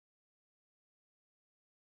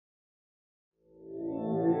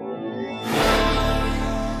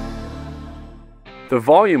The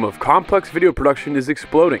volume of complex video production is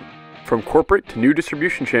exploding, from corporate to new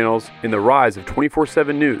distribution channels in the rise of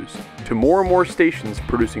 24/7 news, to more and more stations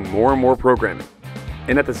producing more and more programming.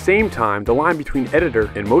 And at the same time, the line between editor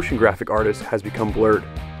and motion graphic artist has become blurred.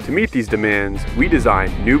 To meet these demands, we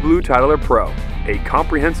designed NewBlue Titler Pro, a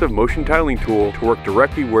comprehensive motion titling tool to work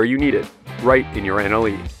directly where you need it, right in your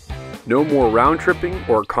NLE. No more round-tripping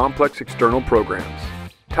or complex external programs.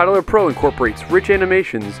 Titler Pro incorporates rich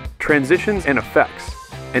animations, transitions, and effects.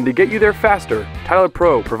 And to get you there faster, Titler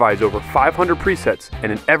Pro provides over 500 presets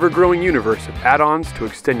and an ever-growing universe of add-ons to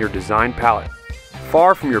extend your design palette.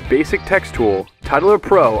 Far from your basic text tool, Titler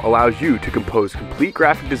Pro allows you to compose complete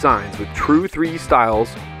graphic designs with true 3D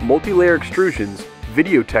styles, multi-layer extrusions,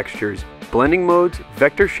 video textures, blending modes,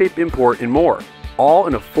 vector shape import, and more, all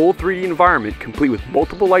in a full 3D environment complete with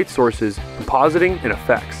multiple light sources, compositing, and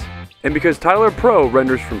effects. And because Titler Pro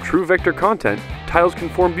renders from true vector content, titles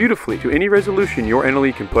conform beautifully to any resolution your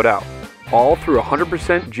NLE can put out, all through a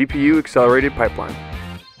 100% GPU accelerated pipeline.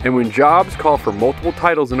 And when jobs call for multiple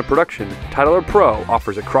titles in a production, Titler Pro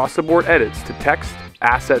offers across-the-board edits to text,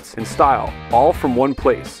 assets, and style, all from one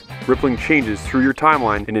place, rippling changes through your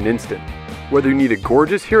timeline in an instant. Whether you need a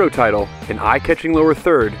gorgeous hero title, an eye-catching lower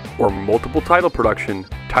third, or multiple title production,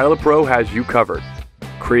 Titler Pro has you covered.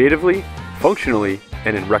 Creatively, functionally,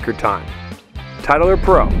 and in record time. Titler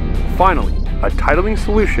Pro, finally, a titling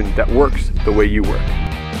solution that works the way you work.